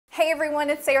Hey everyone,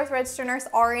 it's Sarah with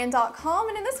registerednursern.com,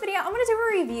 and in this video I'm going to do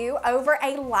a review over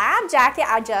a lab jacket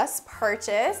I just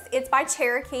purchased. It's by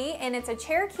Cherokee, and it's a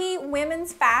Cherokee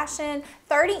women's fashion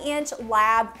 30-inch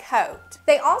lab coat.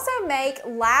 They also make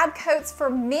lab coats for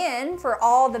men for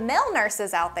all the male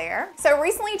nurses out there. So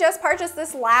recently just purchased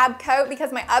this lab coat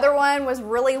because my other one was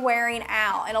really wearing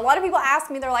out. And a lot of people ask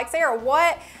me, they're like, Sarah,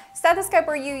 what stethoscope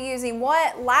are you using?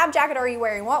 What lab jacket are you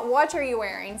wearing? What watch are you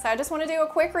wearing? So I just want to do a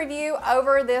quick review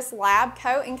over this lab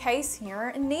coat in case you're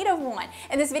in need of one.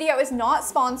 And this video is not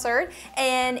sponsored.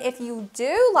 And if you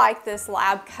do like this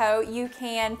lab coat, you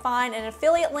can find an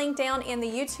affiliate link down in the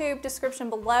YouTube description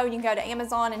below. You can go to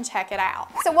Amazon and check it out.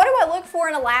 So what do I look for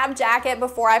in a lab jacket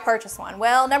before I purchase one?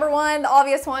 Well, number one, the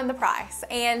obvious one, the price.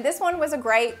 And this one was a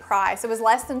great price. It was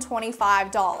less than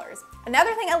 $25.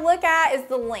 Another thing I look at is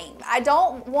the length. I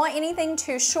don't want anything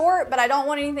too short, but I don't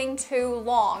want anything too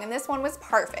long, and this one was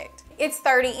perfect. It's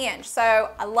 30-inch,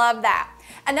 so I love that.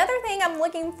 Another thing I'm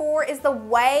looking for is the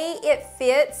way it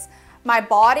fits my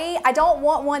body. I don't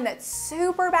want one that's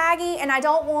super baggy, and I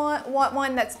don't want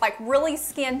one that's like really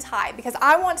skin tight, because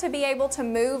I want to be able to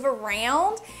move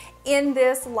around in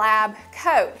this lab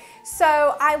coat.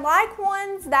 So I like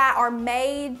ones that are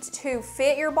made to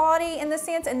fit your body in the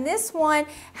sense, and this one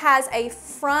has a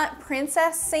front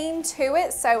princess seam to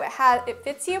it, so it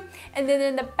fits you, and then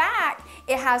in the back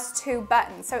it has two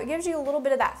buttons, so it gives you a little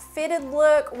bit of that fitted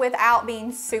look without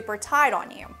being super tight on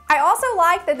you. I also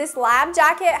like that this lab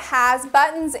jacket has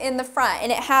buttons in the front,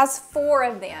 and it has 4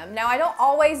 of them. Now I don't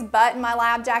always button my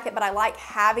lab jacket, but I like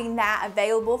having that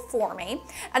available for me.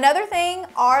 Another thing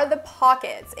are the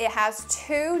pockets. It has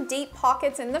 2 deep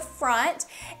pockets in the front,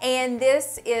 and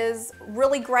this is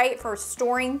really great for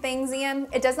storing things in.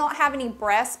 It does not have any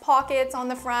breast pockets on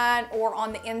the front or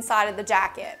on the inside of the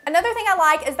jacket. Another thing I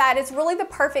like is that it's really the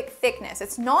perfect thickness.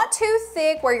 It's not too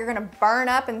thick where you're gonna burn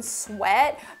up and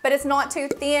sweat, but it's not too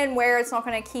thin where it's not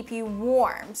gonna keep you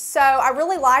warm. So I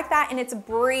really like that, and it's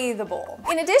breathable.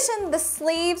 In addition, the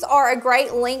sleeves are a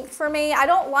great length for me. I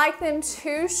don't like them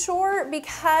too short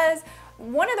because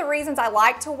one of the reasons I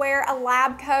like to wear a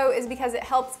lab coat is because it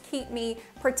helps keep me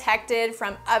protected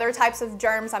from other types of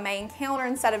germs I may encounter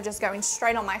instead of just going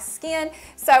straight on my skin.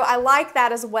 So I like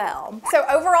that as well. So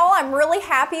overall, I'm really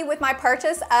happy with my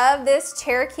purchase of this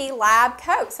Cherokee lab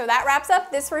coat. So that wraps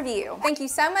up this review. Thank you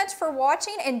so much for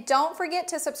watching, and don't forget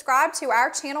to subscribe to our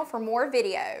channel for more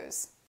videos.